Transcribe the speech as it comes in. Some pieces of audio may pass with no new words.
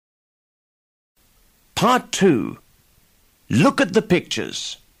Part 2. Look at the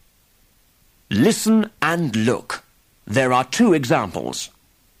pictures. Listen and look. There are 2 examples.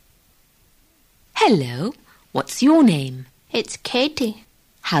 Hello, what's your name? It's Katie.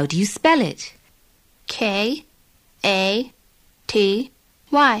 How do you spell it? K-A-T-Y.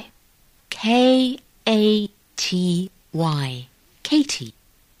 K-A-T-Y. Katie.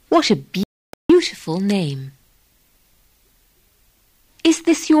 What a beautiful name. Is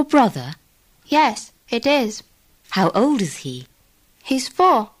this your brother? Yes, it is. How old is he? He's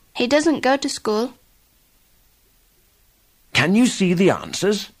 4. He doesn't go to school. Can you see the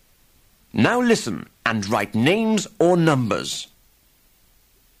answers? Now listen and write names or numbers.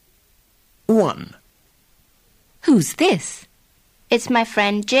 1. Who's this? It's my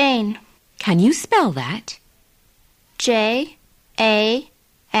friend Jane. Can you spell that? J-A-N-E.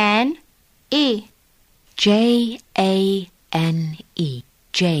 J-A-N-E.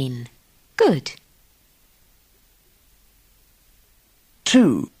 Jane. Good.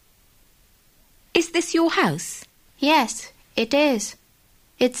 2. Is this your house? Yes, it is.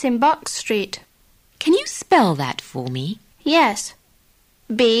 It's in Box Street. Can you spell that for me? Yes.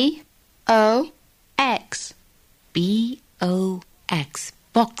 B-O-X. B-O-X.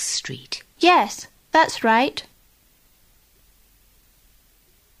 Box Street. Yes, that's right.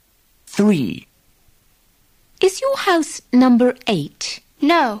 3. Is your house number 8?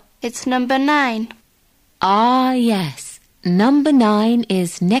 No, it's number 9. Ah, yes. Number 9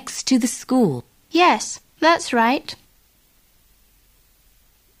 is next to the school. Yes, that's right.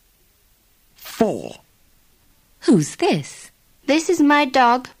 4. Who's this? This is my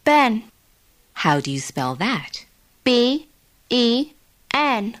dog, Ben. How do you spell that? B-E-N.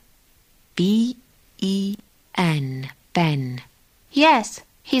 B-E-N. Ben. Yes,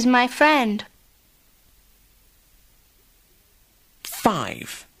 he's my friend.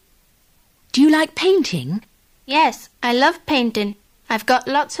 5. Do you like painting? Yes, I love painting. I've got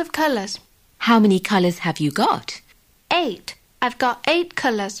lots of colours. How many colours have you got? 8. I've got 8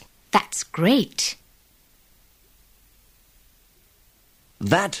 colours. That's great.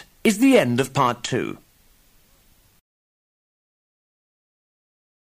 That is the end of part 2.